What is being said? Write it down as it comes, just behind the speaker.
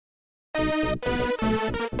What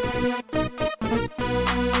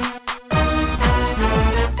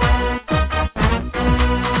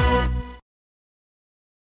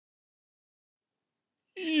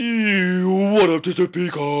up, this is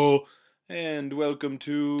Pico, and welcome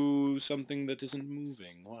to something that isn't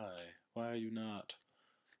moving. Why? Why are you not?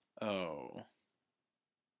 Oh.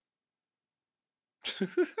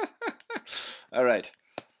 Alright.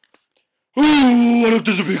 What up,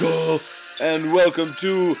 this is Pico, and welcome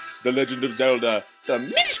to The Legend of Zelda, the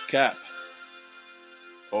Minish Cap.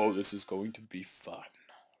 Oh, this is going to be fun.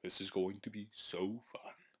 This is going to be so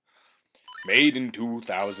fun. Made in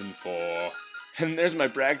 2004. And there's my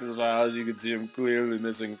practice file. As you can see, I'm clearly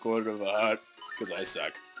missing a quarter of a heart, because I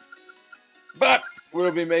suck. But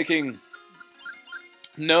we'll be making...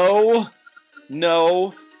 No,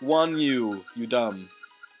 one you dumb.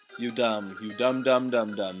 You dumb, dumb,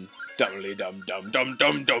 dumb. Dumbly dumb, dumb.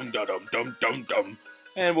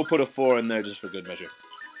 And we'll put a 4 in there just for good measure.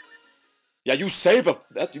 Yeah, you say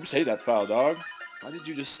that file, dog. Why did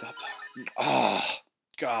you just stop? Ah,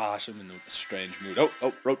 gosh, I'm in a strange mood. Oh,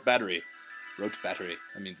 wrote battery. Wrote battery.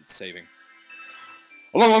 That means it's saving.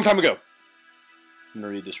 A long time ago. I'm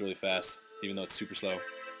gonna read this really fast, even though it's super slow.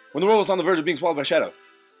 When the world was on the verge of being swallowed by shadow.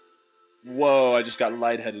 Whoa, I just got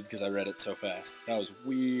lightheaded because I read it so fast. That was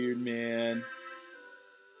weird, man.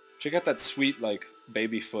 Check out that sweet, like,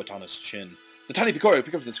 baby foot on his chin. The tiny Picori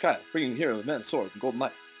picked up from the sky, bringing the hero a man's sword and golden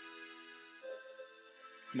light.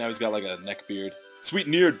 Now he's got, like, a neck beard. Sweet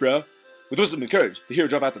and eared, bro. With wisdom and courage, the hero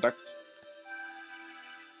drove out the darkness.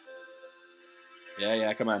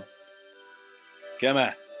 Yeah, come on.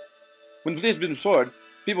 When the day's been restored,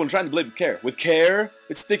 people are trying to blade with care. With care?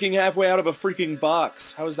 It's sticking halfway out of a freaking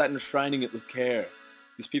box. How is that enshrining it with care?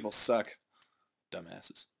 These people suck.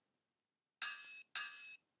 Dumbasses.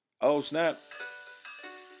 Oh, snap.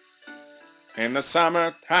 In the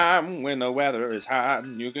summertime, when the weather is hot,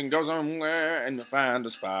 you can go somewhere and you'll find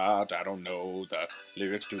a spot. I don't know the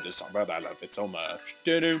lyrics to this song, but I love it so much.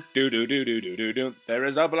 Do-do-do-do-do-do-do-do. There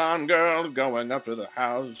is a blonde girl going up to the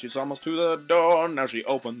house. She's almost to the door. Now she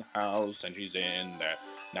opened the house and she's in there.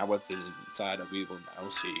 Now what is inside we will now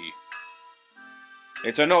see.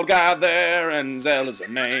 It's an old guy there and Zelda's her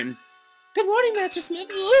name. Good morning, Master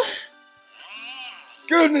Smith.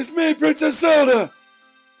 Goodness me, Princess Zelda!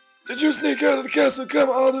 Did you sneak out of the castle and come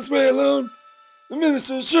all this way alone? The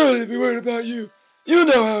minister will surely be worried about you. You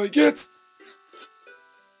know how he gets.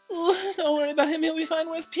 Don't worry about him, he'll be fine.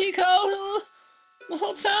 Where's Pico? The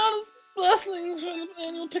whole town is bustling for the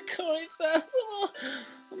annual Picori Festival.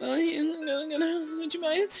 Would you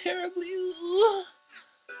mind terribly?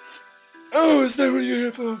 Oh, is that what you're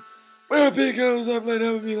here for? Well, Pico was up late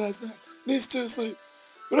out with me last night. Needs to sleep.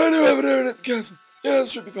 But I do have an errand at the castle. Yeah,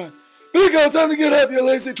 this should be fine. Pico, time to get up, you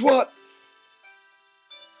lazy twat!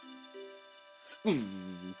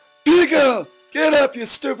 Pico! Get up, you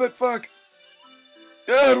stupid fuck!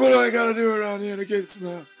 God, what do I gotta do around here to get some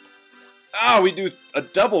help? Ah, we do a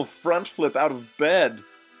double front flip out of bed.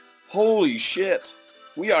 Holy shit.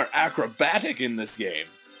 We are acrobatic in this game.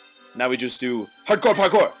 Now we just do hardcore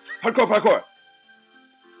parkour! Hardcore parkour!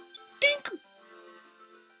 Dink!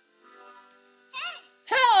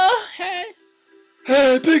 Hello, hey.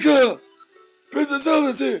 Hey, Pico! Princess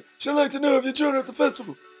Zelda's here. She'd like to know if you join her at the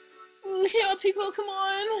festival. Yeah, Pico, come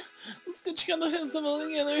on. Let's go check out the festival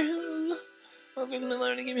together. Mother's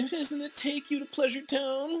Miller to give me permission to take you to Pleasure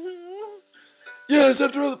Town. Yes,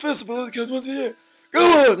 after all, the festival only comes once a year.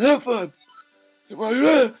 Go on, have fun. And while you're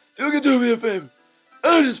there, you can do me a favor.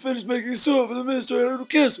 I just finished making a sword for the minister at a little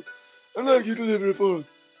castle. I'd like you to deliver it for him.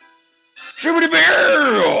 Shibbity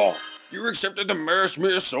bear! You accepted the Miss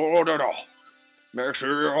sword at all. Make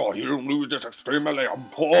sure you don't lose this extremely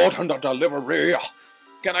important delivery.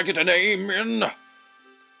 Can I get a name in?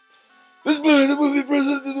 This boy that will be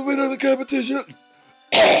present in the winner of the competition.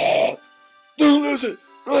 Don't lose it.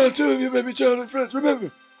 Two of you may be childhood friends.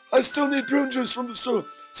 Remember, I still need prune juice from the store,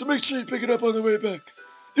 so make sure you pick it up on the way back.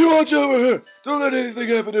 You watch over her. Don't let anything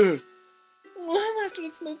happen to her. Master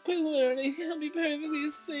Smith, quit learning. I'll be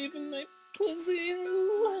perfectly safe in my pussy.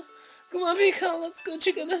 Come on, Pico, let's go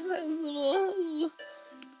check out the festival.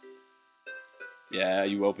 Yeah,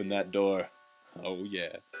 you opened that door. Oh,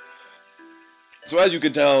 yeah. So as you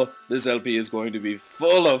can tell, this LP is going to be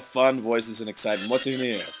full of fun voices and excitement. What's in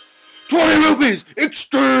here? 20 rupees!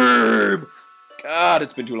 Extreme! God,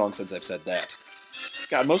 it's been too long since I've said that.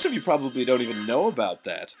 God, most of you probably don't even know about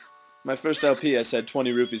that. My first LP, I said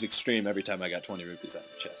 20 rupees extreme every time I got 20 rupees out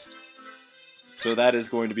of the chest. So that is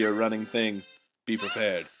going to be a running thing. Be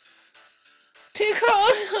prepared. Pico,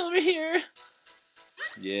 over here.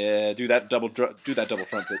 Yeah, do that double front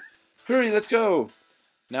flip. Hurry, let's go.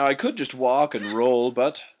 Now I could just walk and roll,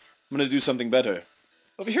 but I'm gonna do something better.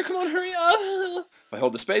 Over here, come on, hurry up. If I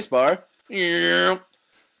hold the space bar. Well,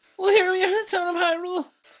 here we are in the town of Hyrule.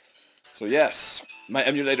 So yes, my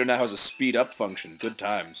emulator now has a speed up function. Good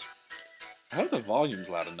times. I hope the volume's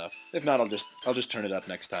loud enough. If not, I'll just turn it up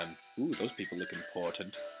next time. Ooh, those people look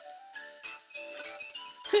important.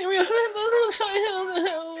 Here we are in the little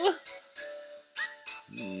hill.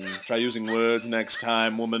 Try using words next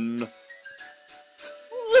time, woman.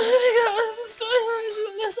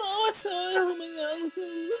 Oh my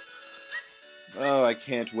god. Oh, I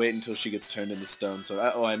can't wait until she gets turned into stone. So,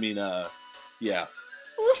 yeah.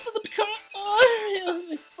 Listen to the Picard. Oh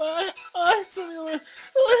my god. Oh, it's so weird.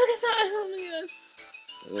 Look at that. Oh my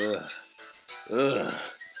god. Ugh.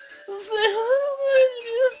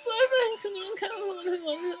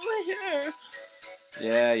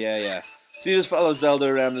 Yeah. So you just follow Zelda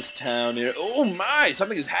around this town here. Oh my!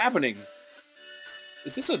 Something is happening!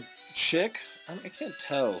 Is this a chick? I can't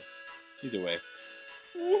tell. Either way.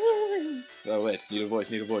 Oh wait, need a voice.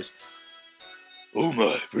 Oh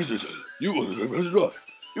my, Princess, you want to take a drive.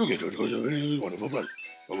 You get to choose any of these wonderful places.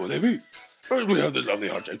 What will they be? First we have this lovely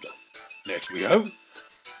heart-shaped stone. Next we have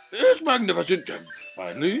this magnificent gem.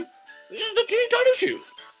 Finally, this is the teeny tiny shield.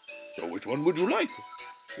 So which one would you like?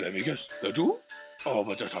 Let me guess, the two? Oh,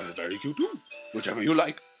 but that sounds very cute too. Whichever you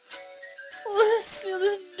like. Let's steal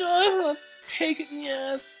this door. I'll take it in your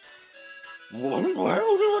ass. Why would you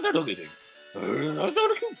want that ugly thing? That's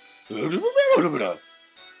not cute.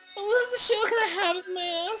 Oh, what's the shield? Can I have it in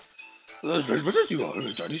my ass? That's very special. You are a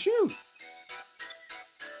tiny shield.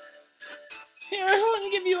 Here, I want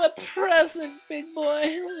to give you a present, big boy.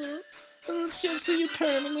 And this shield's to you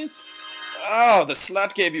permanently. Oh, the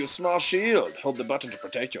slut gave you a small shield. Hold the button to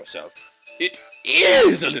protect yourself. It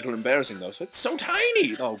is a little embarrassing, though, so it's so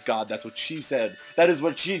tiny. Oh, God, that's what she said. That is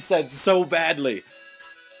what she said so badly.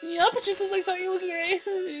 Yup, but just as I thought you looked great.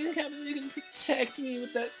 You can protect me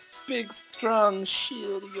with that big, strong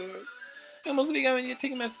shield of yours. Almost if you got when you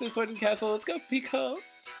take a message to the Thornton Castle. Let's go, Pico.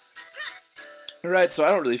 Alright, so I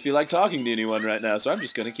don't really feel like talking to anyone right now, so I'm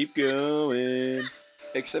just gonna keep going.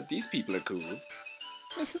 Except these people are cool.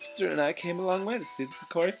 My sister and I came a long way to see the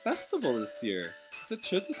Picori Festival this year. Is it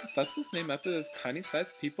true that the festival's named after the tiny-sized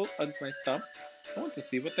people under my thumb? I want to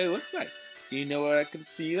see what they look like. Do you know where I can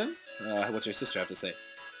see them? What's your sister have to say?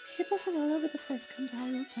 People from all over the place come to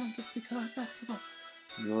Hyrule Town for the Picori Festival.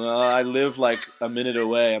 Well, I live like a minute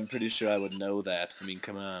away. I'm pretty sure I would know that. I mean,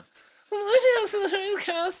 come on. I'm living next to the Hyrule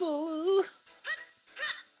Castle.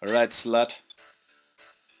 Alright, slut.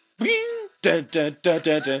 Bing! Dun dun dun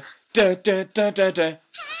dun dun dun dun dun dun dun.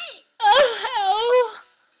 Oh,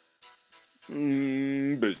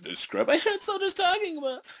 Business scrub. I heard soldiers talking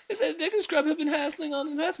about. They said Dick and Scrub have been hassling on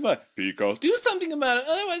the festival. Pico. Do something about it,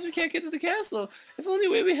 otherwise we can't get to the castle. If only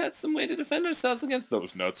we had some way to defend ourselves against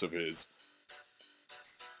Those nuts of his.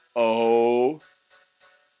 Oh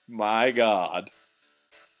my god.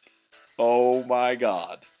 Oh my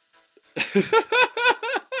god.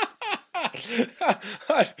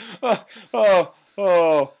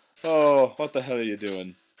 What the hell are you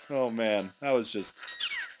doing? Oh man, that was just...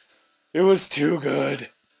 It was too good.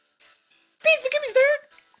 Please forgive me, sir.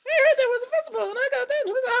 I heard there was a festival and I got there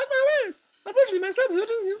to hide my wares. Unfortunately, my scrubs...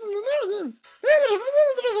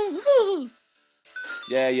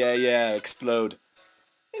 Yeah, explode.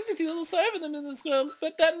 Makes you feel a little sorry for them in the scrub,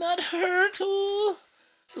 but that nut hurt. Ooh,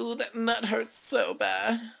 that nut hurts so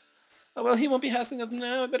bad. Oh well, he won't be hassling us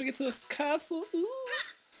now. I better get to this castle. Ooh.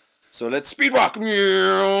 So let's speed walk.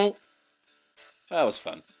 That was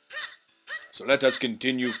fun. So let us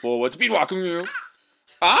continue forward. Speed walk.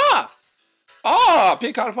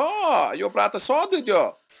 Picalfor, you brought the sword, did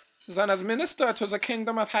you? Then as minister to the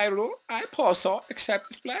kingdom of Hyrule, I also accept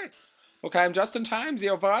this blade. Okay, I'm just in time. The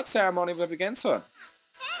award ceremony will begin soon.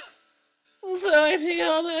 I'm sorry,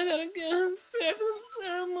 Picalfor, I gotta go. After the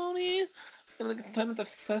ceremony. I'm gonna get time at the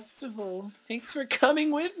festival. Thanks for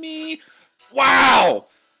coming with me. Wow!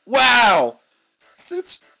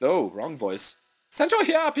 Oh, wrong voice. Since you're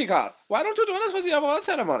here, Picard, why don't you join us for the award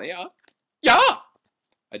ceremony, yeah? Yeah!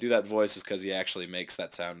 I do that voice is because he actually makes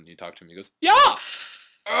that sound when you talk to him. He goes, yeah!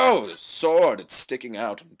 Oh, the sword, it's sticking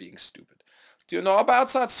out and being stupid. Do you know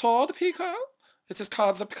about that sword, Picard? It is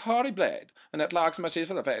called the Picori Blade, and it locks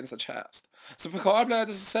mercifully in the chest. The Picori Blade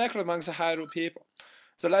is sacred among the Hyrule people.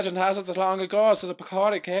 The legend has it that long ago, so the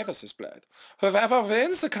Picori gave us this blade. Whoever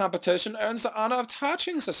wins the competition earns the honor of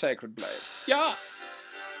touching the sacred blade. Yeah!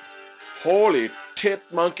 Holy tit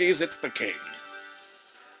monkeys, it's the king.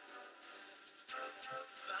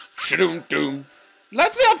 Shadoom doom.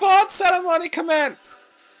 Let the award ceremony commence!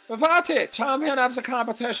 Vati, champion of the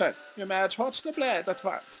competition. You may touch the blade at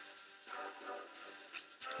once.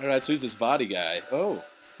 Alright, so who's this Vati guy? Oh,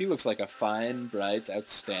 he looks like a fine, bright,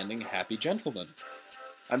 outstanding, happy gentleman.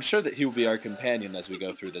 I'm sure that he will be our companion as we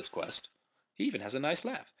go through this quest. He even has a nice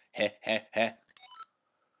laugh. Heh heh heh.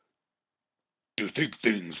 To think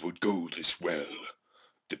things would go this well.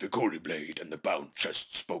 The Picori blade and the bound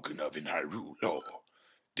chest spoken of in Hyrule lore.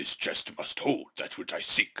 This chest must hold that which I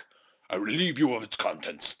seek. I relieve you of its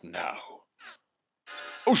contents now.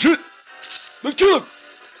 Oh shit! Let's kill him!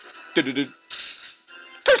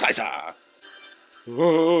 Curse Slicer!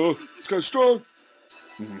 Oh, this guy's strong.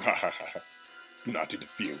 Do not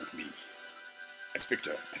interfere with me. As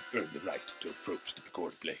Victor, I've earned the right to approach the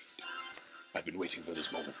Picori blade. I've been waiting for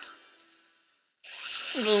this moment.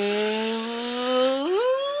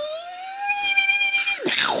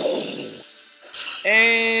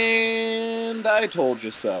 And I told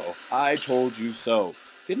you so. I told you so.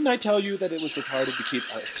 Didn't I tell you that it was retarded to keep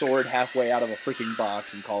a sword halfway out of a freaking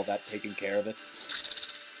box and call that taking care of it?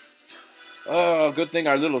 Oh, good thing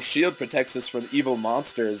our little shield protects us from evil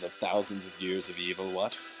monsters of thousands of years of evil,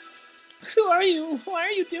 what? Who are you? Why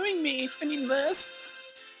are you doing me? I mean this?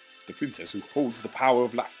 The princess who holds the power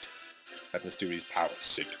of light. That mysterious power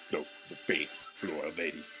sent to flow the veins floor of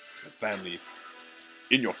Adi.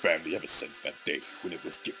 In your family ever since that day when it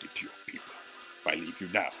was gifted to your people. If I leave you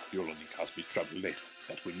now, you'll only cause me trouble later.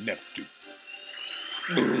 That will never do.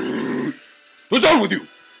 What's wrong with you?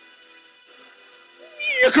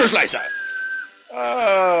 You curse Lysa!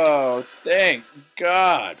 Oh, thank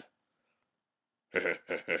God.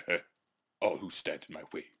 All who stand in my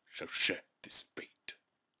way shall share this fate.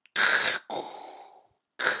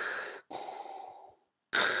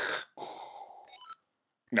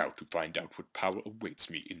 Now to find out what power awaits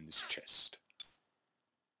me in this chest.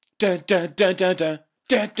 Dun dun dun dun dun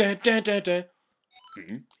dun dun dun dun dun.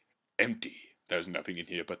 Empty. There's nothing in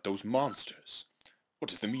here but those monsters.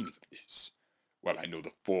 What is the meaning of this? Well, I know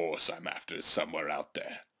the force I'm after is somewhere out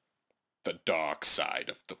there. The dark side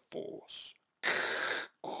of the force.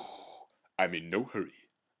 I'm in no hurry.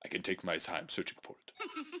 I can take my time searching for it.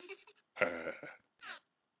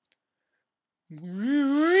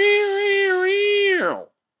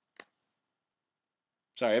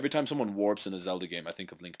 Sorry, every time someone warps in a Zelda game, I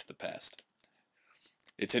think of Link to the Past.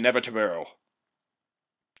 It's inevitable.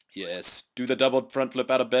 Yes, do the double front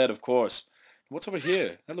flip out of bed, of course. What's over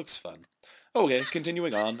here? That looks fun. Okay,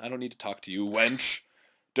 continuing on. I don't need to talk to you, wench.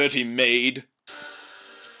 Dirty maid.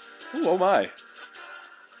 Ooh, oh my.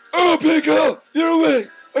 Oh, Pico! You're awake!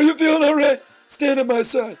 Are you feeling alright? Stand at my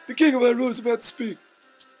side. The king of Hyrule is about to speak.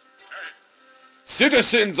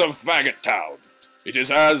 Citizens of Faggot Town, it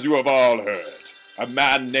is as you have all heard. A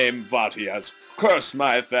man named Vati has cursed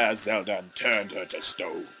my fair Zelda and turned her to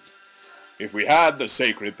stone. If we had the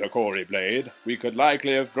sacred Picori blade, we could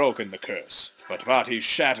likely have broken the curse, but Vati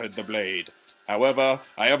shattered the blade. However,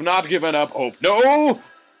 I have not given up hope. No!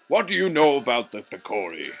 What do you know about the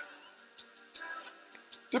Picori?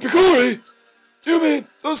 The Picori? You mean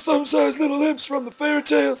those thumb-sized little imps from the fairy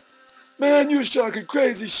tales? Man, you're talking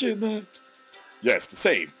crazy shit, man. Yes, the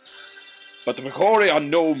same. But the Picori are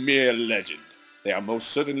no mere legend. They are most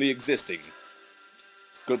certainly existing.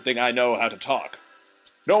 Good thing I know how to talk.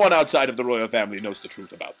 No one outside of the royal family knows the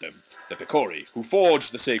truth about them. The Picori, who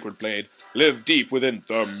forged the sacred blade, live deep within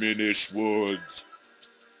the Minish woods.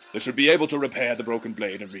 They should be able to repair the broken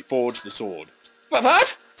blade and reforge the sword.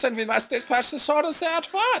 What? Then we must dispatch the soldiers there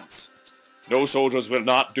at once. No soldiers will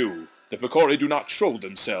not do. The Picori do not show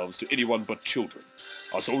themselves to anyone but children.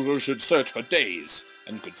 Our soldiers should search for days,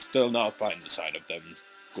 and could still not find the sign of them.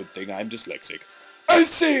 Good thing I'm dyslexic. I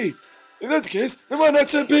see! In that case, then why not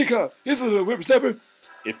send Pico? He's a little whippersnapper.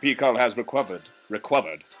 If Pikal has recovered.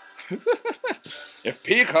 If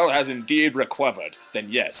Pikal has indeed recovered, then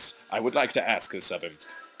yes, I would like to ask this of him.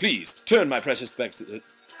 Please, turn my precious back to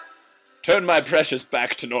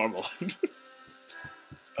normal.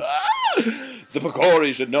 The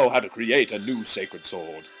Picori should know how to create a new sacred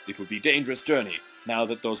sword. It would be a dangerous journey, now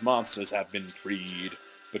that those monsters have been freed.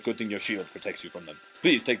 But good thing your shield protects you from them.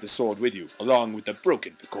 Please take the sword with you, along with the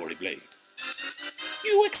broken Picori blade.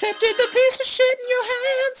 You accepted the piece of shit in your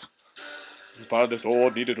hands. This is part of the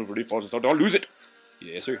sword needed to reinforce the sword. Don't lose it!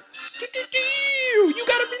 Yes, sir. You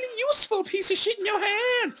got a really useful piece of shit in your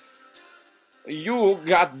hand. You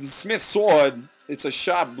got the smith's sword. It's a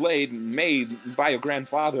sharp blade made by your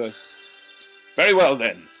grandfather. Very well,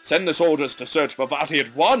 then. Send the soldiers to search for Vati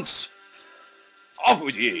at once. Off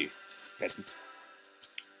with ye, peasant.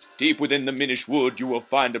 Deep within the Minish wood, you will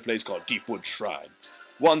find a place called Deepwood Shrine.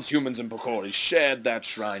 Once humans and Picori shared that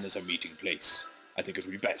shrine as a meeting place. I think it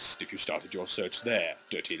would be best if you started your search there,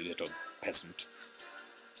 dirty little peasant.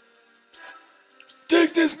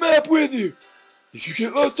 Take this map with you. If you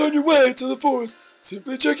get lost on your way to the forest,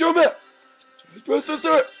 simply check your map. Just press the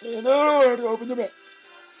start and arrow to open the map.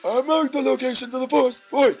 I marked the locations of the forest.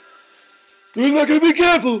 Boy, good luck and be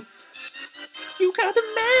careful. You got the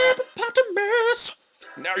map, hippopotamus.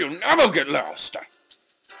 Now you'll never get lost.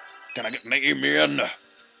 Can I get an amen?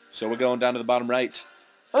 So we're going down to the bottom right.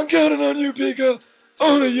 I'm counting on you, Pico.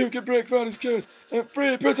 Only you can break Vani's curse and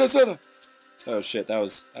free Princess Zelda. Oh shit, that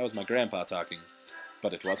was my grandpa talking.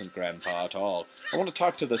 But it wasn't grandpa at all. I want to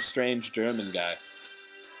talk to the strange German guy.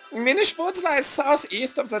 Minish Woods lies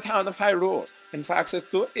southeast of the town of Hyrule. In fact, it's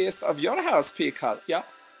due east of your house, Pico. Yeah?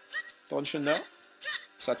 Don't you know?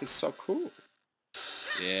 That is so cool.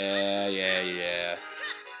 Yeah.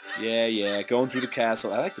 Going through the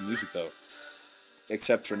castle. I like the music though.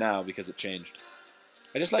 Except for now because it changed.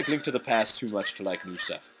 I just like Link to the Past too much to like new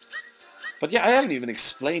stuff. But yeah, I haven't even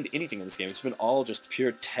explained anything in this game. It's been all just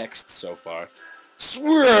pure text so far.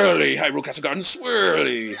 Swirly! Hyrule Castle Garden,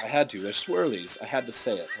 swirly! I had to. They're swirlies. I had to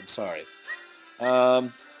say it. I'm sorry.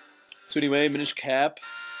 So anyway, Minish Cap.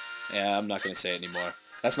 Yeah, I'm not going to say it anymore.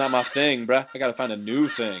 That's not my thing, bruh. I got to find a new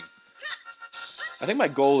thing. I think my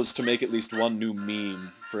goal is to make at least one new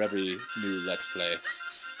meme for every new Let's Play.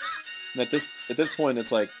 And at this point,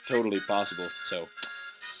 it's like totally possible. So,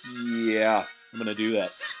 yeah, I'm going to do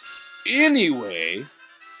that. Anyway,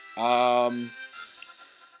 so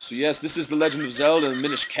yes, this is The Legend of Zelda and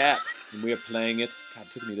Minish Cap, and we are playing it. God,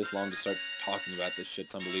 it took me this long to start talking about this shit.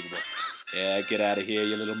 It's unbelievable. Yeah, get out of here,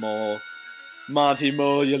 you little mole. Monty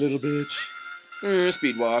Mole, you little bitch.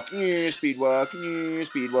 Speed walk, speed walk,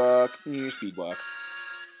 speed walk, speed walk.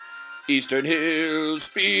 Eastern Hills,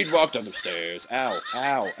 speed walk down the stairs. Ow,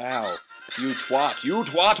 ow, ow. You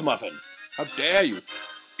twat muffin. How dare you?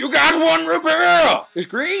 You got one repair! It's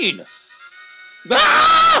green.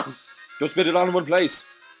 Ah! Don't spit it all in one place.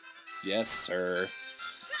 Yes, sir.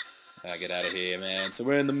 Get out of here, man. So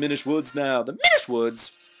we're in the Minish Woods now. The Minish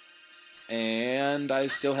Woods! And I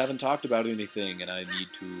still haven't talked about anything, and I need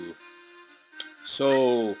to.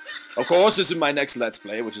 So, of course, this is my next Let's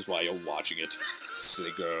Play, which is why you're watching it. Silly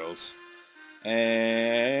girls.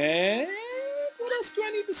 And what else do I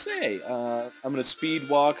need to say? I'm going to speed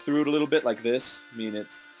walk through it a little bit like this. I mean, it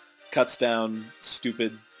cuts down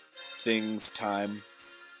stupid things time,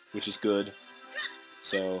 which is good.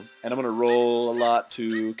 So, and I'm going to roll a lot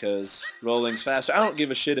too, because rolling's faster. I don't give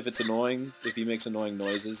a shit if it's annoying, if he makes annoying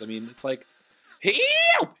noises. I mean, it's like,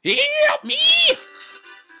 help! Help me!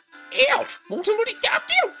 Help! Won't somebody help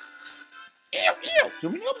you? Help! Help!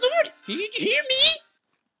 Somebody help somebody! Can you hear me?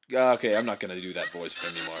 Okay, I'm not going to do that voice for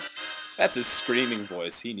him anymore. That's his screaming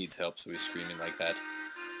voice. He needs help, so he's screaming like that.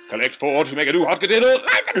 Collect 4 to make a new hot container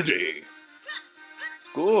life energy!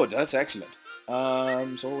 Good, that's excellent.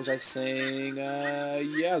 So what was I saying?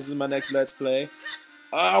 Yeah, this is my next Let's Play.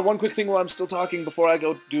 One quick thing while I'm still talking before I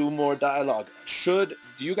go do more dialogue. Do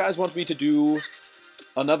you guys want me to do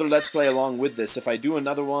another Let's Play along with this? If I do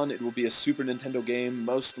another one, it will be a Super Nintendo game,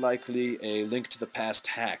 most likely a Link to the Past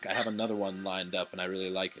hack. I have another one lined up, and I really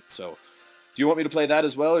like it, so. Do you want me to play that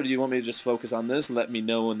as well, or do you want me to just focus on this? Let me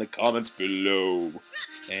know in the comments below.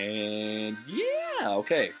 And yeah,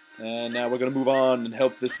 okay. And now we're going to move on and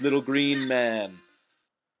help this little green man.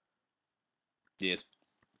 Yes.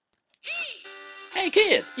 Hey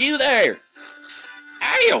kid, you there?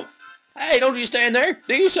 Ariel! Hey, don't you stand there.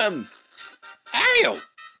 Do something. Ariel!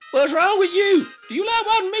 What's wrong with you? Do you like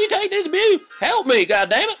wanting me to take this abuse? Help me,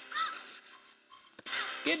 goddammit!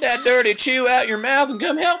 Get that dirty chew out your mouth and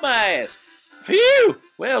come help my ass. Phew!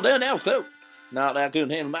 Well done, that was close. Not that I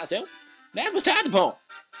couldn't handle myself. That's beside the point.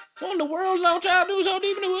 What in the world don't y'all do so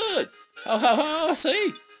deep in the wood? Oh, I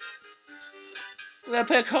see. The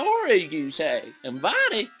pecory, you say. And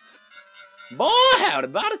Bonnie? Boy, howdy,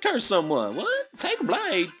 Bonnie cursed someone. What? Take a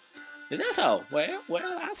blade? Is that so? Well,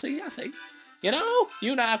 I see. You know,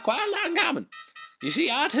 you and I have quite a lot in common. You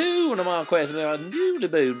see, I too, when I'm on quest,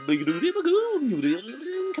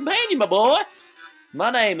 companion, my boy.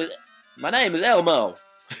 My name is Elmo.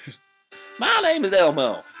 My name is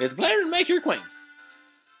Elmo. It's a pleasure to make your acquaintance.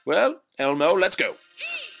 Well, Elmo, let's go.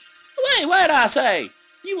 Wait, what did I say?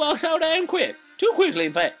 You walk so damn quick. Too quickly,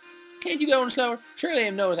 in fact. Can't you go any slower? Surely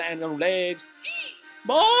him knows I ain't no legs.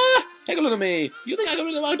 Boy, take a look at me. You think I can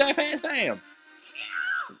really walk that fast? Damn.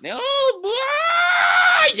 Oh,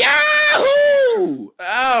 boy! Yahoo!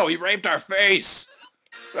 Oh, he raped our face.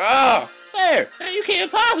 Oh! There. Now you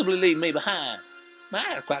can't possibly leave me behind.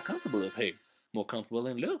 Mine's quite comfortable up here. More comfortable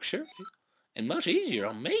than it looks, sure. And much easier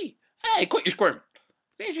on me. Hey, quit your squirming.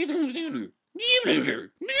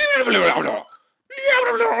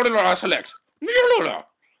 Select.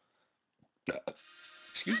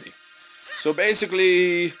 Excuse me. So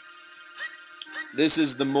basically, this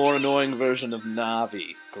is the more annoying version of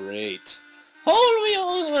Navi. Great. Hold me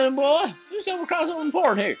on, boy. Just come across something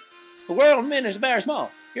important here. The world of Minish is very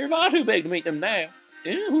small. You're far too big to meet them now.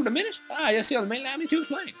 Who the Minish? Yes, the may allow me to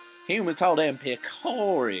explain. Humans call them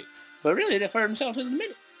Picori, but really they refer themselves as the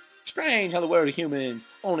Minish. Strange how the world of humans,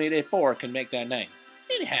 only they four can make that name.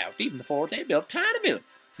 Anyhow, deep in the forest, they built a tiny village.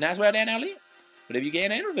 And that's where they now live. But if you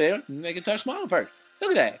can't enter the village, make it touch smaller first.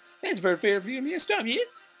 Look at that. That's very fair for you to stop you.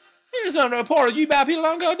 There's something to report you about people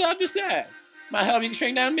long ago done just that. Might help you to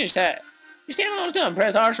shrink down the Minish side. You stand on the stump,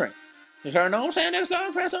 press R shrink. Just turn on, stand next to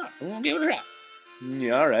press R. We're gonna give it a try.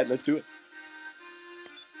 Yeah, alright, let's do it.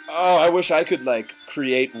 Oh, I wish I could, like,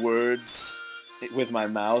 create words with my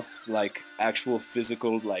mouth, like, actual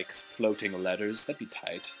physical, like, floating letters. That'd be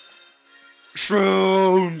tight.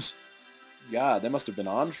 Shrooms! Yeah, they must have been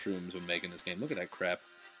on shrooms when making this game. Look at that crap.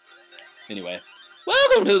 Anyway.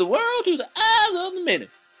 Welcome to the world through the eyes of the Minish.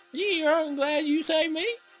 I'm glad you saved me.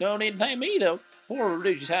 Don't need to thank me, though. Poor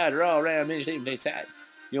reduce sides are all around Minish team they side.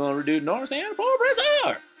 You want to reduce north stand? Poor press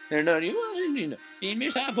R. There's none of you want to know. You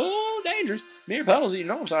Minish side full of dangerous. Mere puddles in your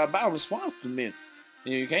north side bottomless swamps to the Minish.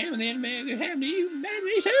 You can, and then it happen to you, and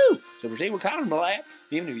me too. So proceed with calm lap,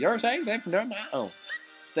 even if you're safe, then for my own.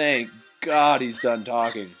 Thank God he's done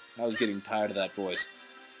talking. I was getting tired of that voice.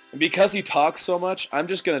 And because he talks so much, I'm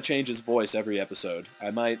just gonna change his voice every episode.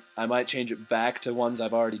 I might change it back to ones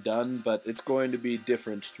I've already done, but it's going to be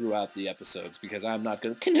different throughout the episodes because I'm not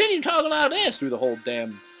gonna continue talking like this through the whole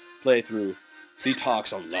damn playthrough. So he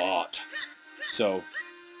talks a lot. So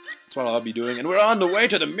that's what I'll be doing. And we're on the way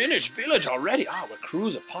to the Minish village already. Ah, we're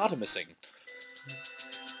cruisopotamusing.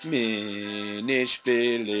 Minish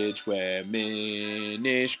village where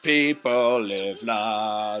Minish people live.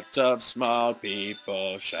 Lots of small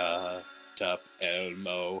people. Shut up,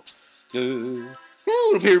 Elmo.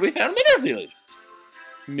 It appears we found a Minish village.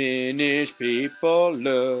 Minish people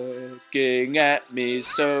looking at me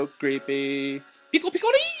so creepy. Pico pico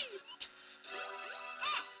dee.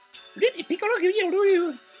 Piccolo,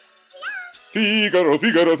 Figaro,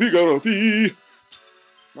 Figaro, Figaro, Fi.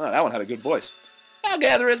 Well, that one had a good voice. I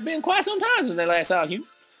gather it's been quite some time since they last saw you.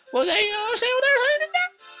 Well, they understand what they're saying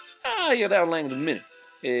now? Yeah, that language in a minute.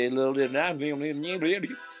 A little different. Now,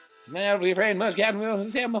 if you're afraid much, Captain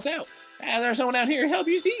will say myself. There's someone down here to help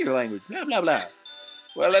you see your language. Blah, blah, blah.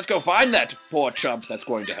 Well, let's go find that poor chump that's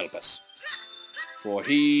going to help us. For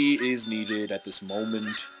he is needed at this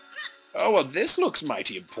moment. Oh, well, this looks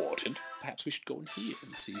mighty important. Perhaps we should go in here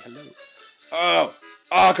and say hello. Oh,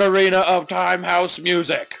 Ocarina of Time house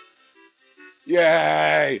music.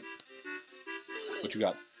 Yay! What you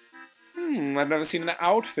got? I've never seen an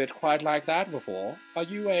outfit quite like that before. Are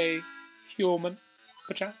you a human,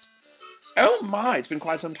 perchance? Oh my, it's been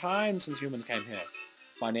quite some time since humans came here.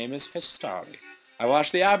 My name is Fistari. I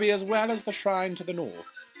watch the abbey as well as the shrine to the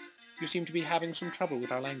north. You seem to be having some trouble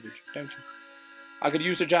with our language, don't you? I could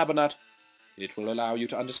use a jabber nut. It will allow you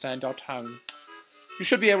to understand our tongue. You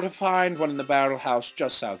should be able to find one in the barrel house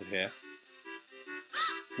just south of here.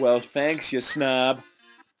 Well, thanks, you snob.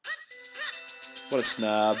 What a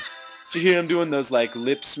snob. Did you hear him doing those, like,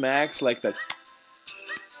 lip smacks? Like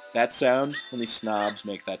that sound? Only snobs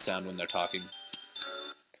make that sound when they're talking.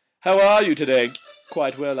 How are you today?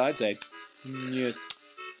 Quite well, I'd say. Yes.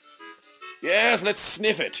 Yes, let's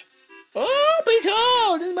sniff it. Oh,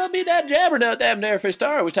 Pico! This must be that jabbernut that there for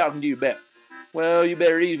Star was talking to you about. Well, you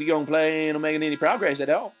better eat if you're gonna plan on making any progress at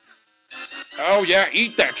all. Oh, yeah,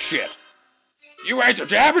 eat that shit. You ate the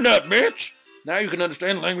jabbernut, bitch! Now you can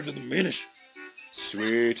understand the language of the Minish.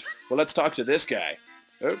 Sweet. Well, let's talk to this guy.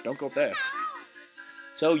 Oh, don't go there.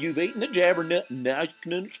 So you've eaten the jabbernut and now you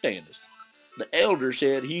can understand us. The elder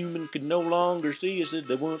said humans could no longer see us as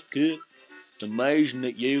they once could. It's amazing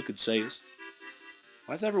that you could see us.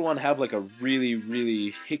 Why does everyone have like a really,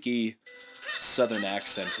 really hicky southern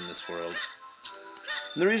accent in this world?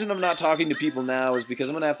 And the reason I'm not talking to people now is because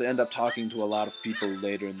I'm going to have to end up talking to a lot of people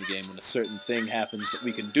later in the game when a certain thing happens that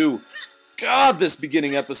we can do. God, this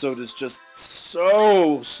beginning episode is just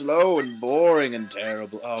so slow and boring and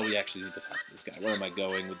terrible. Oh, we actually need to talk to this guy. Where am I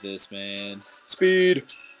going with this, man? Speed!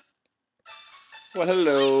 Well,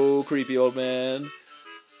 hello, creepy old man.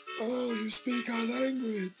 Oh, you speak our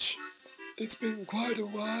language. It's been quite a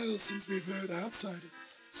while since we've heard outsiders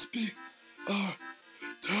speak our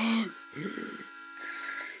tongue.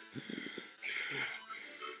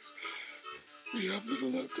 We have little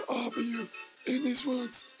left to offer you in these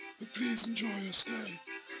woods, but please enjoy your stay.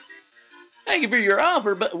 Thank you for your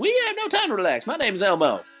offer, but we have no time to relax. My name is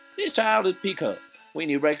Elmo. This child is Pico. We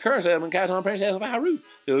need to break a curse and cast on Princess of Haru.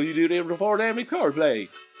 So you do the before damn card play.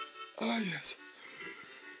 Ah, yes.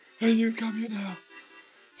 And you've come here now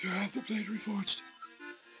to have the blade reforged.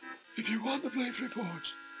 If you want the blade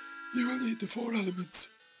reforged, you will need the 4 elements.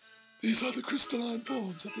 These are the crystalline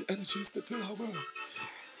forms of the energies that fill our world.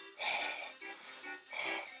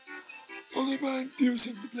 Only by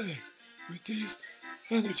infusing the blade with these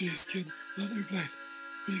energies can the new blade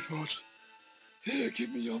be forged. Here,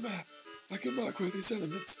 give me your map. I can mark where these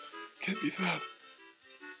elements can be found.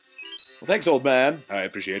 Well, thanks, old man. I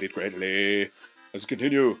appreciate it greatly. Let's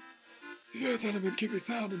continue. The earth element can be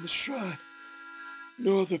found in the shrine.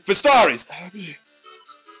 North of Fistaris! Abbey.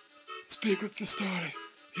 Speak with Fistari.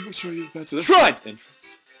 He will show you the path To the shrine's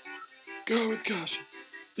entrance. Go with caution.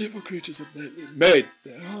 Evil creatures have lately Made.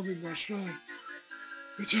 their home in my shrine.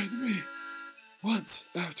 Return to me once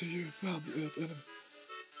after you have found the earth element.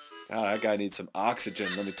 God, that guy needs some oxygen,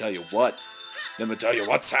 let me tell you what. Let me tell you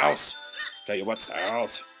what's house. Tell you what's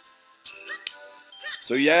house.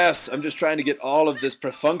 So yes, I'm just trying to get all of this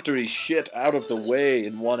perfunctory shit out of the way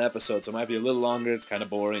in one episode, so it might be a little longer, it's kind of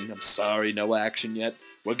boring. I'm sorry, no action yet.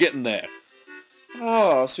 We're getting there.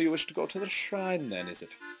 Oh, so you wish to go to the shrine then, is it?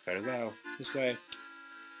 Very well, this way.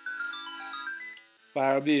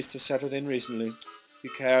 Fire beast has settled in recently. Be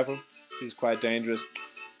careful, he's quite dangerous.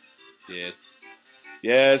 Yes.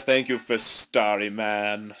 Yes, thank you, Fistari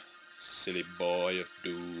man. Silly boy of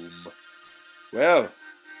doom. Well,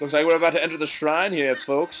 looks like we're about to enter the shrine here,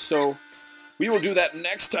 folks, so we will do that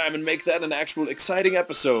next time and make that an actual exciting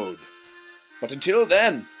episode. But until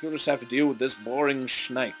then, you'll just have to deal with this boring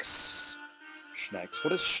Schnikes. Schnikes.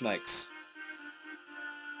 What is Schnikes?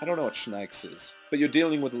 I don't know what Schnikes is, but you're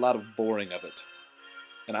dealing with a lot of boring of it.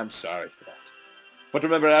 And I'm sorry for that. But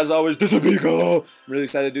remember, as always, this is Beagle! I'm really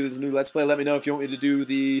excited to do this new Let's Play. Let me know if you want me to do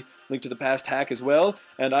the Link to the Past hack as well.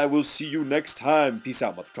 And I will see you next time. Peace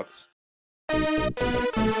out, mother truckers.